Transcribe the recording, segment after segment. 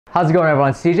How's it going,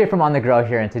 everyone? CJ from On The Grow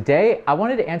here, and today I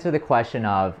wanted to answer the question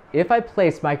of, if I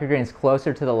place microgreens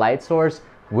closer to the light source,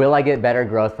 will I get better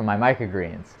growth from my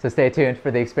microgreens? So stay tuned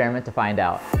for the experiment to find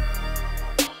out.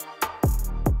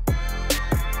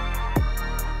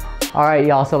 All right,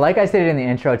 y'all, so like I stated in the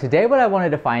intro, today what I wanted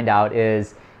to find out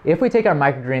is, if we take our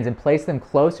microgreens and place them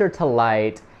closer to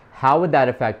light, how would that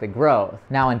affect the growth?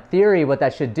 Now, in theory, what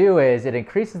that should do is it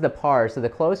increases the PAR. So the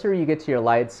closer you get to your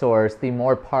light source, the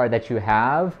more PAR that you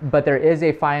have. But there is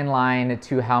a fine line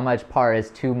to how much PAR is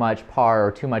too much PAR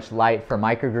or too much light for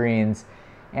microgreens.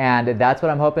 And that's what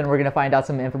I'm hoping we're gonna find out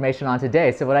some information on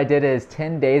today. So what I did is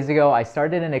 10 days ago, I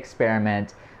started an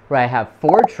experiment where I have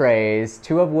 4 trays,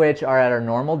 2 of which are at our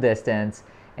normal distance,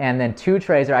 and then 2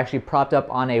 trays are actually propped up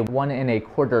on a 1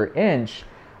 1/4 inch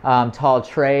tall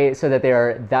tray so that they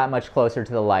are that much closer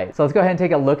to the light. So let's go ahead and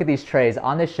take a look at these trays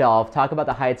on the shelf, talk about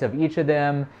the heights of each of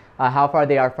them, how far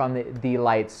they are from the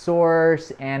light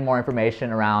source, and more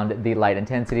information around the light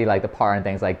intensity, like the PAR and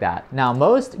things like that. Now,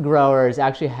 most growers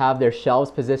actually have their shelves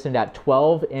positioned at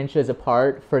 12 inches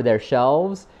apart for their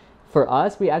shelves. For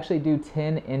us, we actually do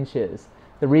 10 inches.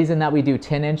 The reason that we do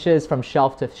 10 inches from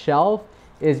shelf to shelf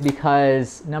is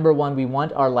because, number one, we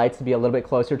want our lights to be a little bit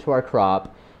closer to our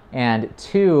crop. And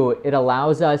 2, it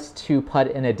allows us to put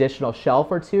an additional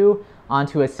shelf or 2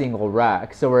 onto a single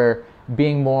rack. So we're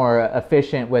being more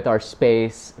efficient with our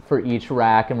space for each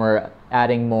rack, and we're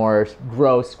adding more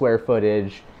gross square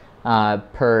footage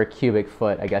per cubic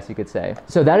foot, I guess you could say.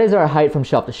 So that is our height from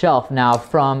shelf to shelf. Now,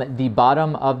 from the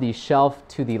bottom of the shelf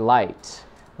to the light,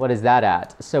 what is that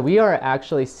at? So we are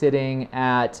actually sitting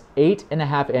at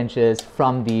 8.5 inches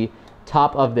from the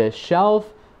top of this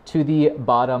shelf to the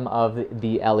bottom of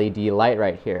the LED light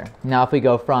right here. Now, if we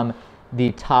go from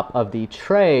the top of the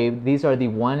tray, these are the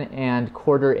 1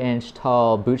 1/4 inch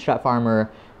tall Bootstrap Farmer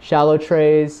shallow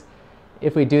trays.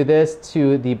 If we do this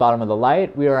to the bottom of the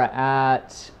light, we are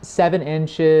at 7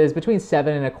 inches, between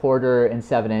 7 1/4 and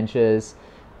 7 inches.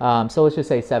 So let's just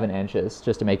say 7 inches,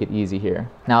 just to make it easy here.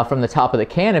 Now, from the top of the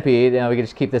canopy, we can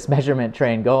just keep this measurement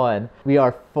train going. We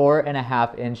are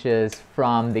 4.5 inches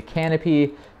from the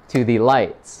canopy to the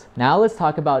lights. Now let's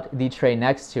talk about the tray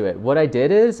next to it. What I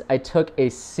did is I took a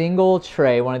single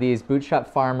tray, one of these Bootstrap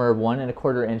Farmer 1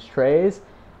 1/4 inch trays.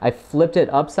 I flipped it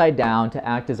upside down to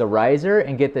act as a riser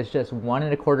and get this just 1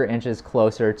 1/4 inches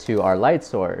closer to our light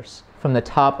source. From the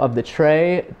top of the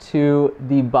tray to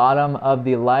the bottom of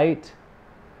the light,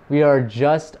 we are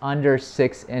just under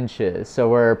 6 inches. So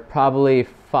we're probably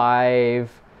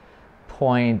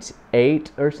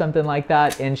 5.8 or something like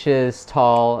that inches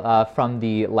tall from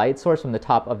the light source, from the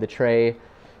top of the tray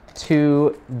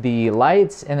to the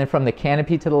lights. And then from the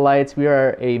canopy to the lights, we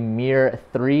are a mere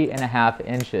 3.5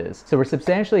 inches. So we're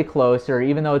substantially closer.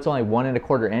 Even though it's only 1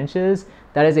 1/4 inches,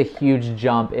 that is a huge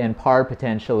jump in PAR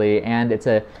potentially, and it's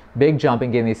a big jump in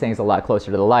getting these things a lot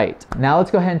closer to the light. Now let's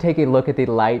go ahead and take a look at the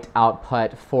light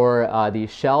output for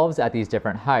these shelves at these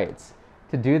different heights.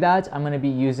 To do that, I'm going to be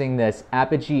using this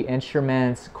Apogee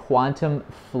Instruments Quantum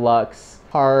Flux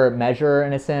PAR measure.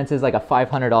 In a sense, is like a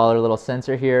 $500 little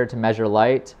sensor here to measure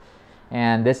light.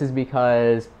 And this is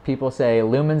because people say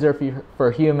lumens are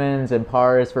for humans and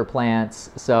PAR is for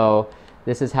plants. So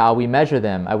this is how we measure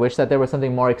them. I wish that there was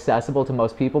something more accessible to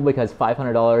most people, because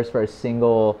 $500 for a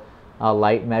single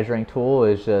light measuring tool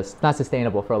is just not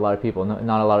sustainable for a lot of people.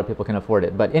 Not a lot of people can afford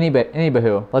it. But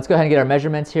anywho, let's go ahead and get our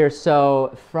measurements here. So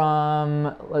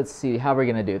from, let's see, how are we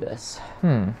gonna do this?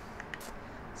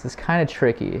 This is kind of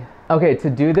tricky. Okay, to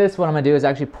do this, what I'm gonna do is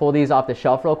actually pull these off the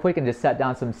shelf real quick and just set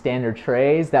down some standard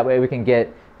trays. That way we can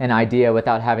get an idea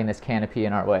without having this canopy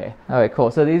in our way. All right, cool.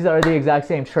 So these are the exact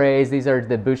same trays. These are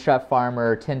the Bootstrap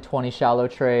Farmer 1020 shallow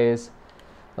trays.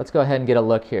 Let's go ahead and get a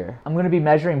look here. I'm going to be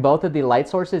measuring both of the light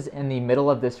sources in the middle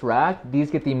of this rack.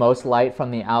 These get the most light from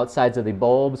the outsides of the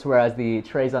bulbs, whereas the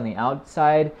trays on the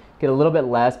outside get a little bit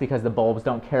less because the bulbs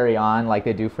don't carry on like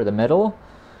they do for the middle.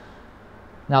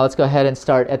 Now let's go ahead and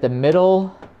start at the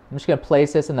middle. I'm just going to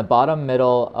place this in the bottom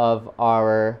middle of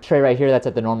our tray right here that's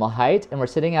at the normal height, and we're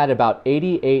sitting at about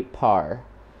 88 PAR.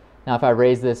 Now if I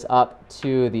raise this up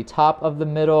to the top of the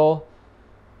middle,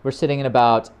 we're sitting at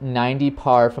about 90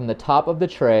 PAR from the top of the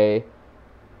tray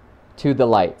to the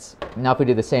lights. Now if we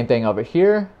do the same thing over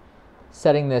here,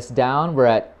 setting this down, we're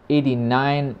at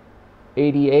 89,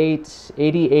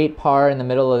 88 PAR in the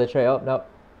middle of the tray. Oh, no,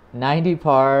 90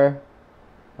 PAR.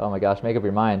 Oh my gosh, make up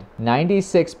your mind.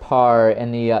 96 PAR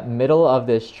in the middle of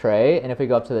this tray. And if we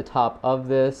go up to the top of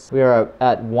this, we are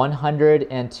at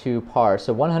 102 PAR.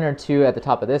 So 102 at the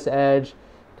top of this edge,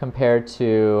 compared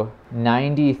to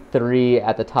 93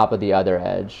 at the top of the other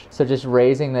edge. So just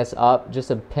raising this up just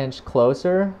a pinch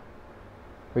closer,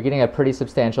 we're getting a pretty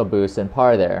substantial boost in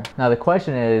par there. Now the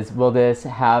question is, will this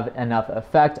have enough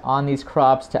effect on these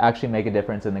crops to actually make a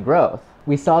difference in the growth?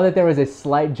 We saw that there was a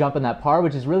slight jump in that par,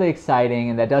 which is really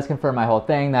exciting, and that does confirm my whole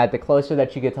thing that the closer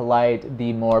that you get to light,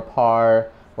 the more par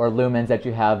or lumens that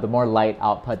you have, the more light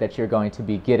output that you're going to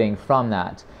be getting from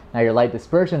that. Now your light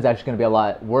dispersion is actually going to be a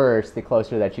lot worse the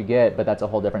closer that you get, but that's a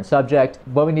whole different subject.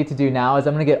 What we need to do now is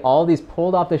I'm going to get all these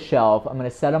pulled off the shelf, I'm going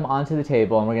to set them onto the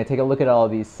table, and we're going to take a look at all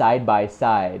of these side by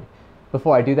side.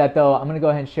 Before I do that though, I'm going to go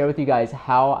ahead and share with you guys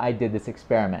how I did this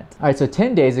experiment. Alright, so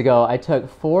 10 days ago I took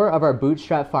 4 of our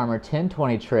Bootstrap Farmer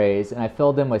 1020 trays and I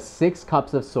filled them with 6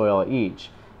 cups of soil each.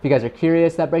 If you guys are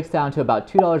curious, that breaks down to about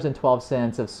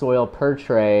 $2.12 of soil per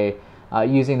tray,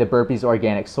 using the Burpees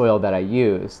organic soil that I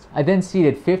used. I then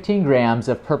seeded 15 grams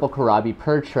of purple kohlrabi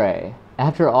per tray.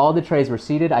 After all the trays were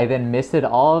seeded, I then misted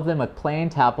all of them with plain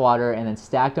tap water and then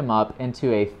stacked them up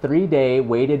into a 3-day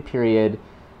weighted period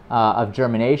of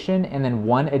germination and then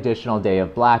 1 additional day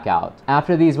of blackout.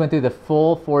 After these went through the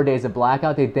full 4 days of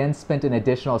blackout, they then spent an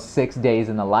additional 6 days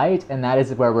in the light, and that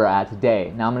is where we're at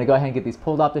today. Now I'm going to go ahead and get these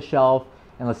pulled off the shelf,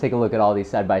 and let's take a look at all these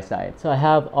side by side. So I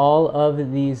have all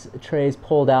of these trays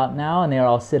pulled out now, and they are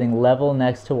all sitting level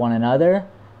next to one another.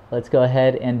 Let's go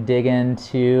ahead and dig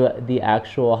into the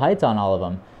actual heights on all of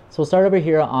them. So we'll start over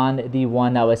here on the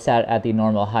one that was sat at the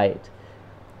normal height.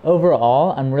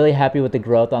 Overall, I'm really happy with the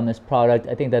growth on this product.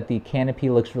 I think that the canopy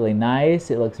looks really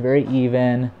nice. It looks very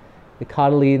even. The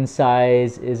cotyledon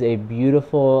size is a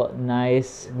beautiful,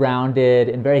 nice, rounded,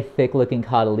 and very thick looking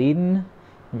cotyledon.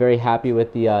 I'm very happy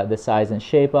with the size and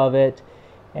shape of it,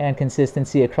 and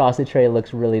consistency across the tray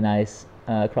looks really nice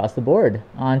across the board.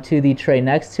 Onto the tray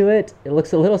next to it, it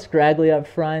looks a little scraggly up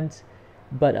front,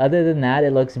 but other than that,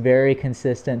 it looks very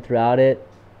consistent throughout it.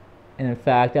 And in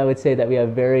fact, I would say that we have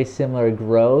very similar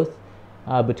growth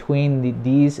between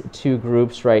these two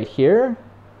groups right here.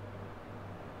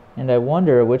 And I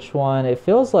wonder which one. It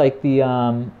feels like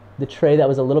the tray that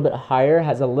was a little bit higher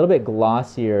has a little bit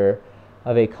glossier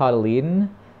of a cotyledon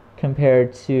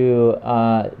compared to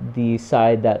the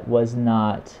side that was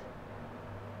not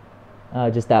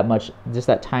just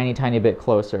that tiny bit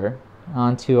closer.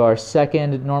 Onto our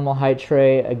second normal height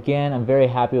tray. Again, I'm very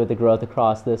happy with the growth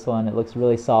across this one. It looks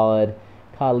really solid.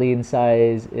 Cotyledon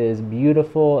size is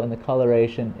beautiful, and the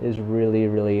coloration is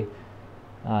really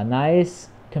nice,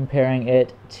 comparing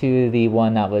it to the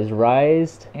one that was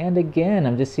rised. And again,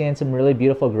 I'm just seeing some really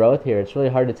beautiful growth here. It's really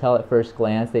hard to tell at first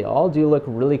glance. They all do look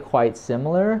really quite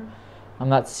similar. I'm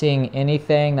not seeing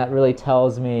anything that really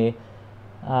tells me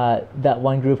that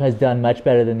one group has done much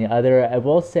better than the other. I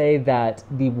will say that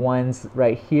the ones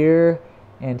right here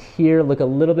and here look a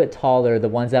little bit taller, the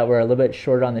ones that were a little bit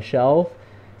shorter on the shelf.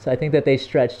 So I think that they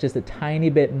stretched just a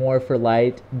tiny bit more for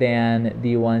light than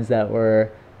the ones that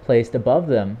were placed above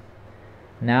them.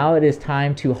 Now it is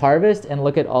time to harvest and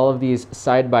look at all of these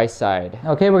side by side.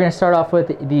 Okay, we're going to start off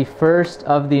with the first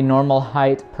of the normal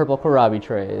height purple kohlrabi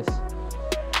trays.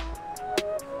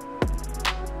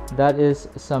 That is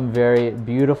some very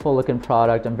beautiful looking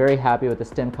product. I'm very happy with the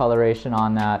stem coloration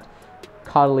on that.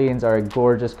 Cotyledons are a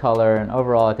gorgeous color, and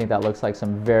overall I think that looks like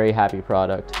some very happy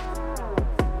product.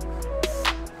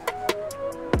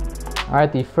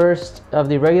 Alright, the first of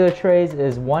the regular trays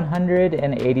is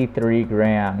 183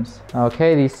 grams.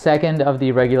 Okay, the second of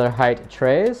the regular height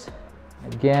trays.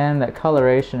 Again, that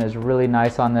coloration is really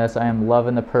nice on this. I am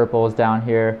loving the purples down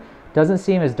here. Doesn't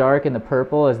seem as dark in the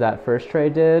purple as that first tray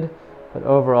did, but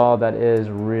overall that is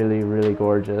really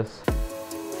gorgeous.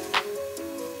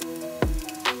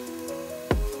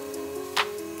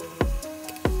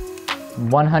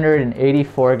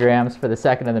 $184 grams for the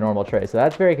second of the normal tray. So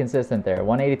that's very consistent there.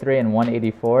 183 and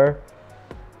 184.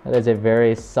 That is a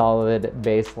very solid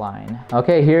baseline.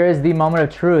 Okay, here is the moment of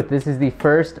truth. This is the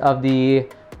first of the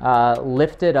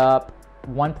lifted up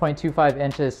 1.25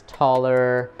 inches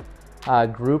taller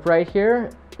group right here.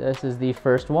 This is the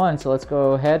first one, so let's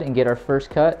go ahead and get our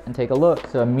first cut and take a look.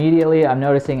 So immediately I'm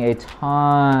noticing a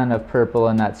ton of purple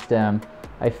in that stem.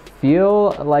 I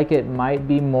feel like it might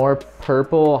be more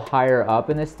purple higher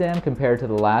up in the stem compared to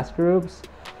the last groups.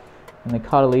 And the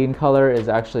cotyledon color is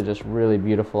actually just really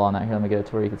beautiful on that. Here, let me get it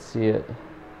to where you can see it.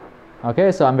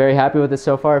 Okay, so I'm very happy with this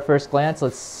so far at first glance.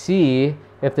 Let's see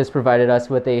if this provided us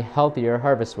with a healthier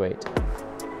harvest weight.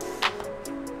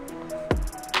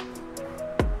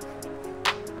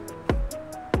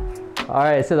 All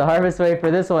right, so the harvest weight for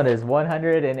this one is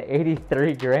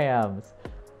 183 grams.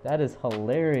 That is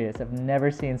hilarious. I've never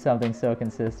seen something so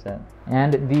consistent.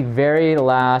 And the very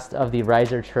last of the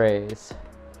riser trays.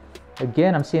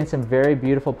 Again, I'm seeing some very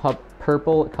beautiful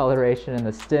purple coloration in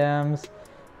the stems.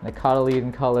 The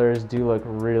cotyledon colors do look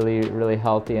really, really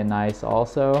healthy and nice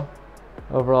also.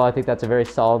 Overall, I think that's a very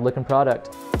solid looking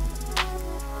product.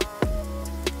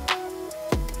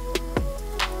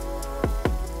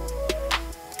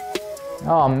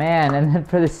 Oh man, and then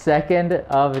for the second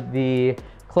of the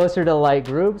closer to light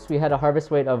groups, we had a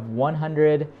harvest weight of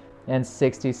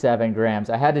 167 grams.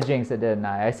 I had to jinx it, didn't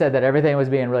I? I said that everything was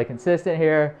being really consistent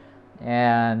here,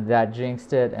 and that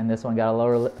jinxed it, and this one got a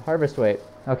lower harvest weight.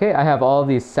 Okay, I have all of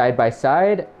these side by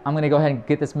side. I'm gonna go ahead and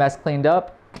get this mess cleaned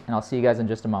up, and I'll see you guys in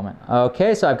just a moment.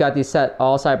 Okay, so I've got these set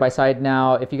all side by side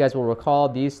now. If you guys will recall,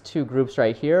 these two groups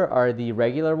right here are the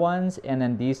regular ones, and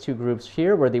then these two groups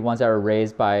here were the ones that were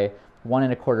raised by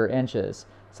 1¼ inches.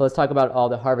 So let's talk about all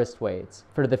the harvest weights.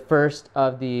 For the first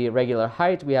of the regular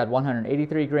height, we had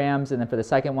 183 grams, and then for the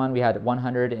second one, we had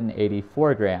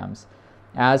 184 grams.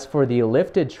 As for the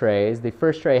lifted trays, the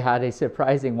first tray had a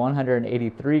surprising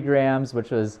 183 grams, which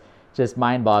was just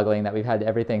mind-boggling that we've had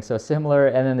everything so similar.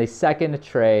 And then the second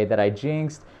tray that I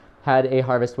jinxed had a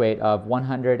harvest weight of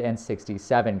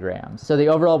 167 grams. So the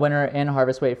overall winner in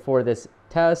harvest weight for this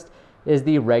test is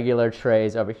the regular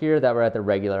trays over here that were at the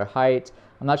regular height.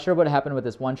 I'm not sure what happened with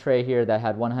this one tray here that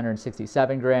had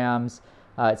 167 grams.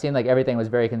 It seemed like everything was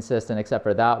very consistent except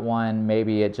for that one.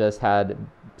 Maybe it just had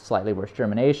slightly worse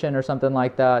germination or something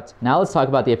like that. Now let's talk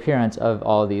about the appearance of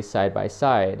all of these side by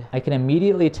side. I can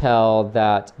immediately tell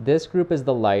that this group is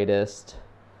the lightest,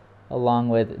 along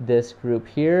with this group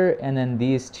here, and then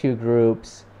these two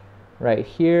groups right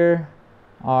here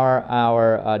are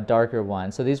our darker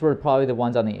ones. So these were probably the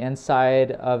ones on the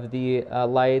inside of the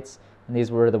lights, and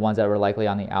these were the ones that were likely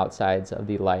on the outsides of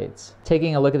the lights.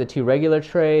 Taking a look at the two regular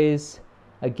trays,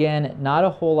 again, not a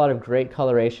whole lot of great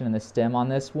coloration in the stem on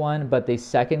this one, but the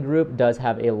second group does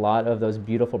have a lot of those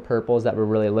beautiful purples that we're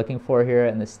really looking for here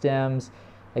in the stems.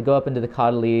 They go up into the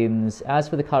cotyledons. As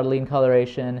for the cotyledon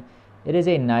coloration, it is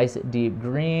a nice deep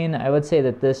green. I would say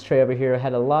that this tray over here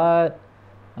had a lot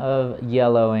of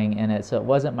yellowing in it, so it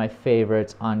wasn't my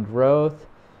favorite on growth,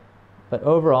 but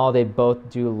overall they both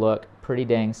do look pretty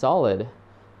dang solid.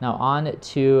 Now on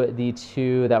to the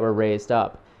two that were raised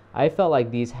up. I felt like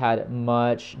these had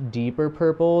much deeper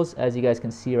purples, as you guys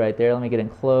can see right there. Let me get in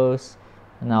close,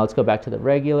 and now let's go back to the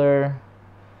regular.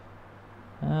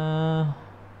 I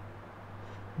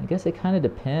guess it kind of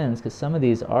depends, because some of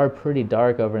these are pretty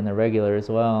dark over in the regular as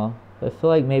well. I feel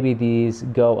like maybe these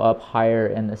go up higher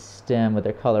in the stem with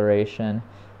their coloration.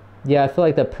 Yeah, I feel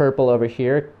like the purple over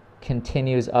here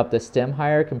continues up the stem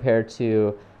higher compared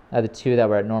to the two that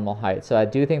were at normal height. So I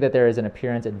do think that there is an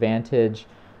appearance advantage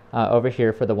over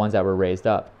here for the ones that were raised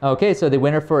up. Okay, so the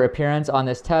winner for appearance on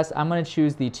this test, I'm going to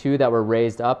choose the two that were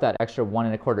raised up, that extra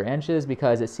 1¼ inches,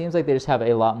 because it seems like they just have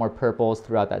a lot more purples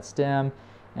throughout that stem,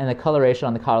 and the coloration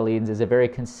on the cotyledons is a very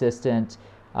consistent,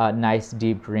 nice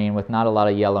deep green with not a lot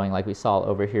of yellowing like we saw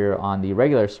over here on the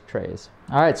regular trays.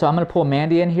 All right, so I'm gonna pull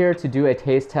Mandy in here to do a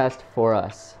taste test for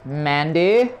us.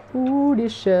 Mandy. Ooh,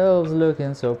 these shelves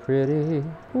looking so pretty.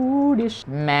 Ooh,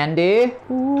 Mandy.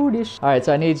 Ooh, All right,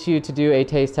 so I need you to do a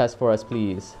taste test for us,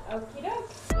 please. Okie doke.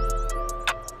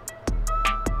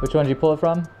 Which one did you pull it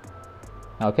from?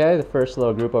 Okay, the first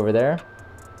little group over there.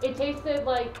 It tasted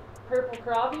like purple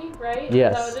krabi, right?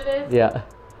 Yes. Is that what it is? Yeah.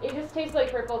 It just tastes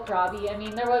like purple krabi. I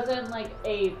mean, there wasn't like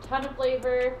a ton of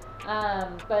flavor,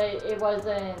 but it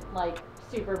wasn't like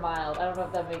super mild. I don't know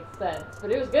if that makes sense,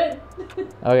 but it was good.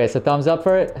 Okay, so thumbs up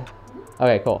for it?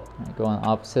 Okay, cool. Go on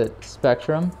opposite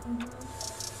spectrum.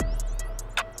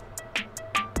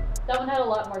 That one had a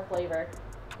lot more flavor.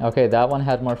 Okay, that one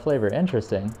had more flavor.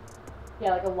 Interesting. Yeah,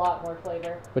 like a lot more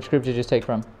flavor. Which group did you take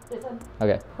from? This one.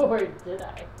 Okay. Or did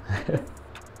I?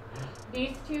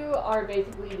 These two are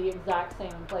basically the exact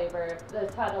same flavor.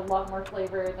 This had a lot more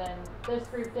flavor than this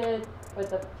group did, but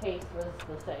the taste was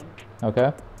the same.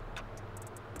 Okay.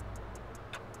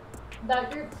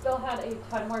 That group still had a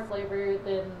ton more flavor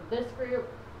than this group,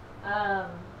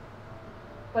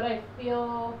 but I don't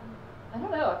know, I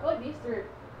feel like these are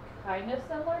kind of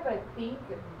similar, but I think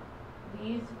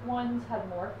these ones had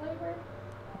more flavor.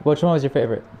 Which one was your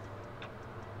favorite?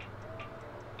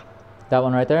 That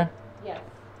one right there? Yes.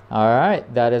 All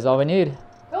right, that is all we need.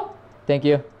 Cool. Thank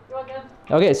you. You're welcome.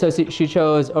 Okay, so she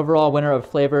chose overall winner of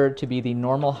flavor to be the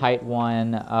normal height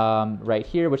one right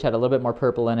here, which had a little bit more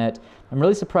purple in it. I'm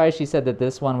really surprised she said that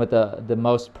this one with the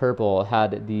most purple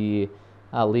had the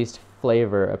least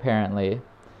flavor, apparently.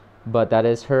 But that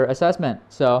is her assessment,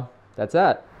 so that's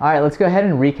that. All right, let's go ahead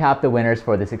and recap the winners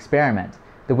for this experiment.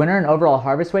 The winner in overall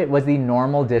harvest weight was the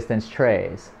normal distance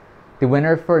trays. The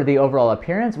winner for the overall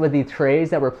appearance was the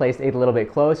trays that were placed a little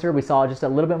bit closer. We saw just a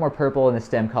little bit more purple in the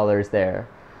stem colors there.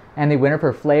 And the winner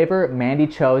for flavor, Mandy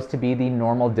chose to be the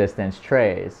normal distance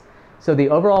trays. So the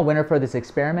overall winner for this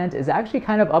experiment is actually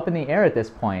kind of up in the air at this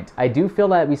point. I do feel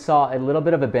that we saw a little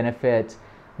bit of a benefit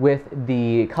with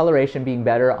the coloration being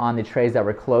better on the trays that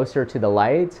were closer to the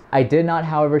light. I did not,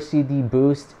 however, see the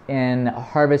boost in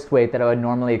harvest weight that I would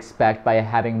normally expect by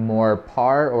having more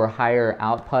par or higher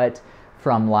output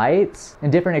from lights.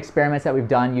 In different experiments that we've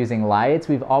done using lights,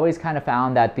 we've always kind of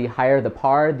found that the higher the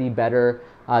par, the better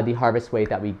the harvest weight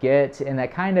that we get. And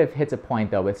that kind of hits a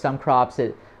point though. With some crops,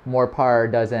 more par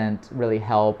doesn't really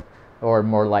help, or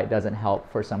more light doesn't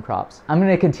help for some crops. I'm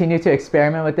gonna continue to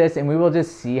experiment with this and we will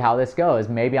just see how this goes.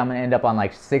 Maybe I'm gonna end up on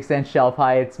like 6-inch shelf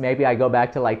heights. Maybe I go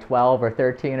back to like 12 or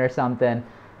 13 or something.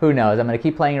 Who knows? I'm gonna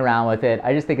keep playing around with it.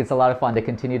 I just think it's a lot of fun to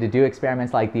continue to do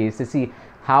experiments like these to see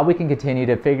how we can continue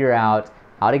to figure out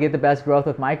how to get the best growth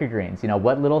with microgreens. You know,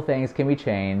 what little things can we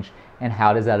change and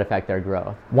how does that affect their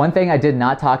growth? One thing I did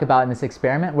not talk about in this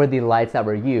experiment were the lights that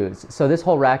were used. So this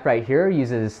whole rack right here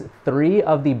uses 3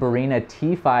 of the Barina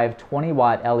T5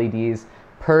 20-watt LEDs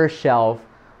per shelf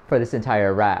for this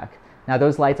entire rack. Now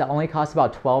those lights only cost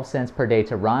about 12 cents per day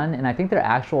to run, and I think their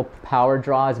actual power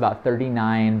draw is about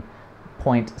 39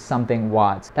 point something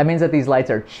watts. That means that these lights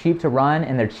are cheap to run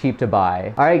and they're cheap to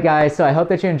buy. All right guys, so I hope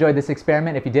that you enjoyed this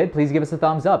experiment. If you did, please give us a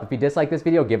thumbs up. If you disliked this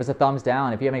video, give us a thumbs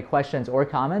down. If you have any questions or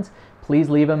comments, please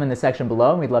leave them in the section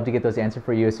below and we'd love to get those answered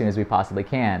for you as soon as we possibly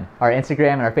can. Our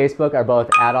Instagram and our Facebook are both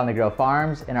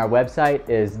 @OnTheGrowFarms, and our website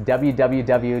is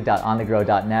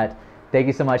www.onthegrow.net. Thank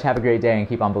you so much, have a great day, and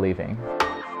keep on believing.